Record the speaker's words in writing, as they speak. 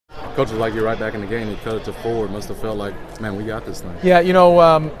Coach was like, you're right back in the game. He cut it to 4. It must have felt like, man, we got this thing. Yeah,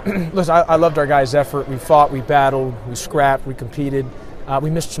 listen, I loved our guys' effort. We fought, we battled, we scrapped, we competed. We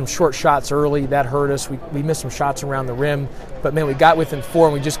missed some short shots early. That hurt us. We missed some shots around the rim. But, man, we got within 4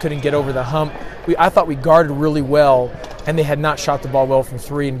 and we just couldn't get over the hump. I thought we guarded really well, and they had not shot the ball well from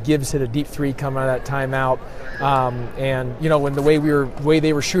 3, and Gibbs hit a deep 3 coming out of that timeout. When the way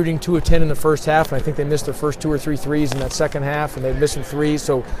they were shooting 2 of 10 in the first half, and I think they missed their first 2 or 3 threes in that second half, and they missed some threes.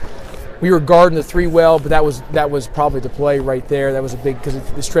 So we were guarding the 3 well, but that was probably the play right there. That was a big, because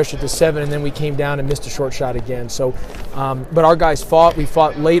it stretched it to 7, and then we came down and missed a short shot again. So, but our guys fought. We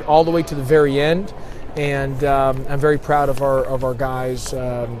fought late all the way to the very end, and I'm very proud of our guys,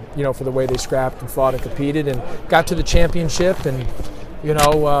 for the way they scrapped and fought and competed and got to the championship, and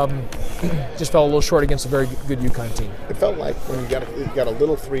just fell a little short against a very good UConn team. It felt like when you got a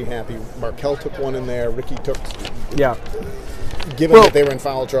little 3 happy. Markel took one in there. Ricky took. Yeah. Given that they were in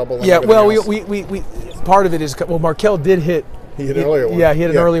foul trouble. And we part of it is, Markel did hit. He hit an earlier one. Yeah, he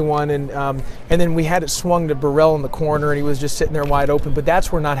hit an early one, and then we had it swung to Burrell in the corner, and he was just sitting there wide open. But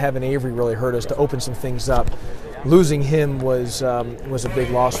that's where not having Avery really hurt us to open some things up. Losing him was a big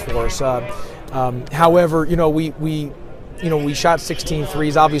loss for us. However, we shot 16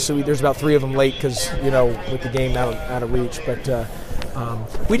 threes. Obviously, there's about 3 of them late because with the game out of reach, but.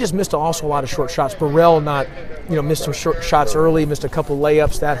 We just missed also a lot of short shots. Burrell missed some short shots early, missed a couple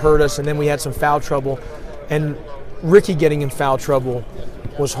layups. That hurt us, and then we had some foul trouble. And Ricky getting in foul trouble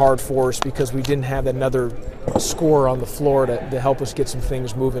was hard for us because we didn't have another scorer on the floor to help us get some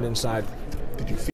things moving inside. Did you feel